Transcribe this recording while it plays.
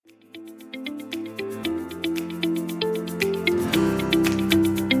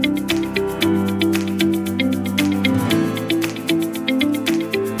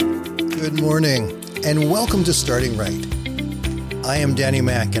and welcome to Starting Right. I am Danny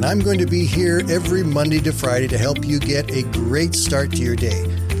Mack, and I'm going to be here every Monday to Friday to help you get a great start to your day.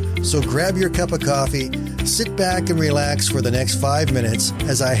 So grab your cup of coffee, sit back and relax for the next 5 minutes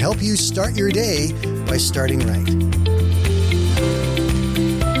as I help you start your day by starting right.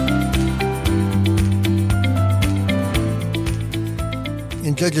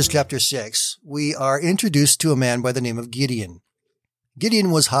 In Judges chapter 6, we are introduced to a man by the name of Gideon.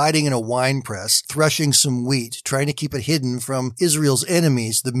 Gideon was hiding in a wine press, threshing some wheat, trying to keep it hidden from Israel's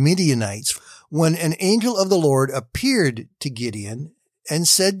enemies, the Midianites, when an angel of the Lord appeared to Gideon and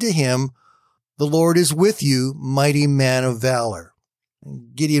said to him, "The Lord is with you, mighty man of valor."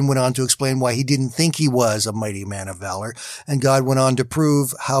 Gideon went on to explain why he didn't think he was a mighty man of valor, and God went on to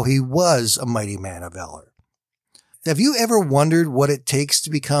prove how he was a mighty man of valor. Have you ever wondered what it takes to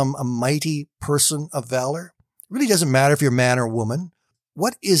become a mighty person of valor? It really doesn't matter if you're man or woman.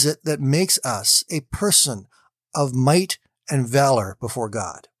 What is it that makes us a person of might and valor before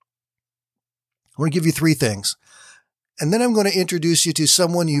God? I want to give you 3 things. And then I'm going to introduce you to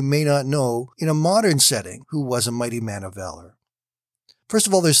someone you may not know in a modern setting who was a mighty man of valor. First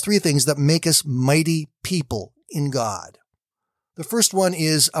of all, there's 3 things that make us mighty people in God. The first one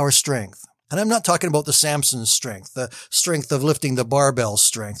is our strength. And I'm not talking about the Samson strength, the strength of lifting the barbell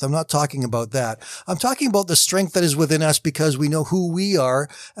strength. I'm not talking about that. I'm talking about the strength that is within us because we know who we are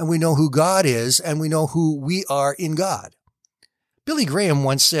and we know who God is and we know who we are in God. Billy Graham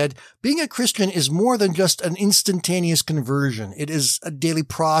once said, being a Christian is more than just an instantaneous conversion. It is a daily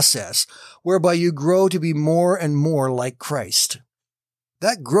process whereby you grow to be more and more like Christ.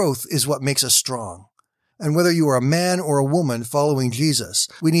 That growth is what makes us strong. And whether you are a man or a woman following Jesus,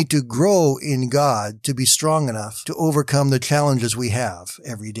 we need to grow in God to be strong enough to overcome the challenges we have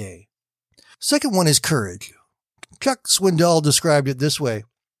every day. Second one is courage. Chuck Swindoll described it this way.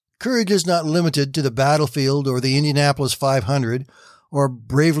 Courage is not limited to the battlefield or the Indianapolis 500 or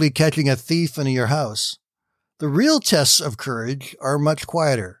bravely catching a thief in your house. The real tests of courage are much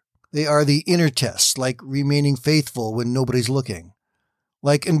quieter. They are the inner tests, like remaining faithful when nobody's looking,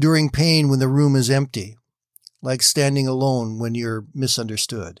 like enduring pain when the room is empty, like standing alone when you're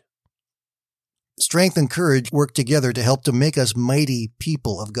misunderstood. Strength and courage work together to help to make us mighty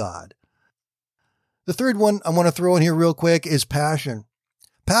people of God. The third one I want to throw in here real quick is passion.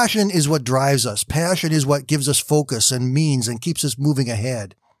 Passion is what drives us. Passion is what gives us focus and means and keeps us moving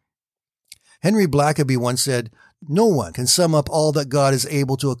ahead. Henry Blackaby once said, "No one can sum up all that God is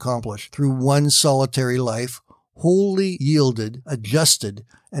able to accomplish through one solitary life, wholly yielded, adjusted,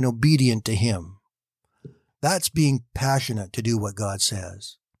 and obedient to Him." That's being passionate to do what God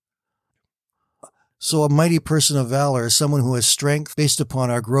says. So a mighty person of valor is someone who has strength based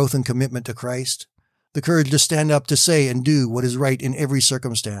upon our growth and commitment to Christ, the courage to stand up to say and do what is right in every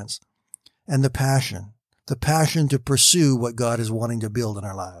circumstance, and the passion to pursue what God is wanting to build in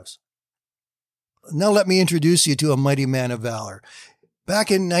our lives. Now let me introduce you to a mighty man of valor. Back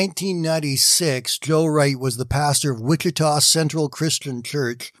in 1996, Joe Wright was the pastor of Wichita Central Christian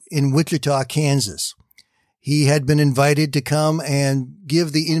Church in Wichita, Kansas. He had been invited to come and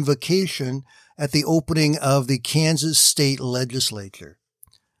give the invocation at the opening of the Kansas State Legislature.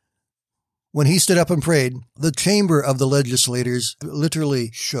 When he stood up and prayed, the chamber of the legislators literally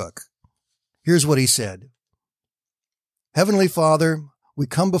shook. Here's what he said. "Heavenly Father, we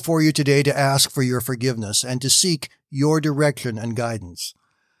come before you today to ask for your forgiveness and to seek your direction and guidance.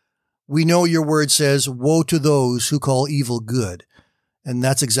 We know your word says, 'Woe to those who call evil good,' and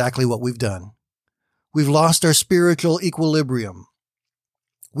that's exactly what we've done. We've lost our spiritual equilibrium.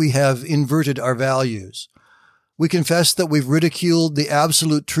 We have inverted our values. We confess that we've ridiculed the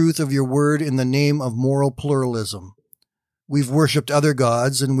absolute truth of your word in the name of moral pluralism. We've worshipped other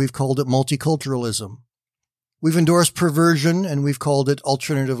gods and we've called it multiculturalism. We've endorsed perversion and we've called it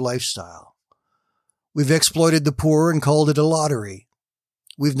alternative lifestyle. We've exploited the poor and called it a lottery.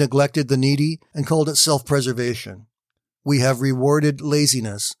 We've neglected the needy and called it self-preservation. We have rewarded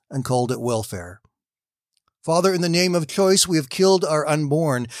laziness and called it welfare. Father, in the name of choice, we have killed our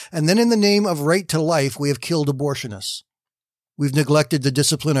unborn, and then in the name of right to life, we have killed abortionists. We've neglected to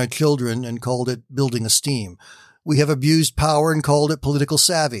discipline our children and called it building esteem. We have abused power and called it political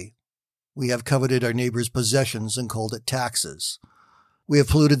savvy. We have coveted our neighbor's possessions and called it taxes. We have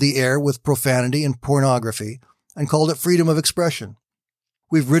polluted the air with profanity and pornography and called it freedom of expression.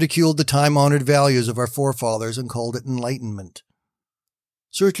 We've ridiculed the time-honored values of our forefathers and called it enlightenment.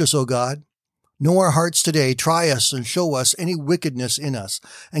 Search us, O God. Know our hearts today, try us and show us any wickedness in us,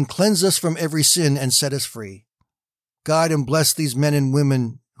 and cleanse us from every sin and set us free. Guide and bless these men and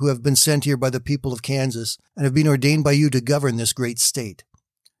women who have been sent here by the people of Kansas and have been ordained by you to govern this great state.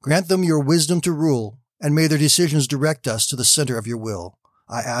 Grant them your wisdom to rule and may their decisions direct us to the center of your will.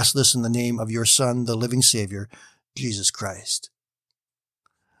 I ask this in the name of your Son, the living Savior, Jesus Christ.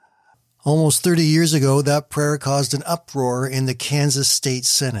 Almost 30 years ago, that prayer caused an uproar in the Kansas State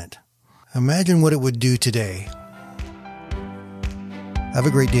Senate. Imagine what it would do today. Have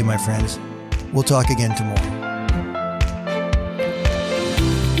a great day, my friends. We'll talk again tomorrow.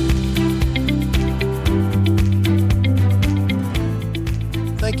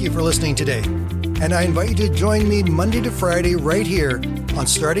 Thank you for listening today, and I invite you to join me Monday to Friday right here on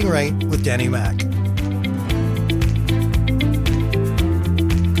Starting Right with Danny Mac.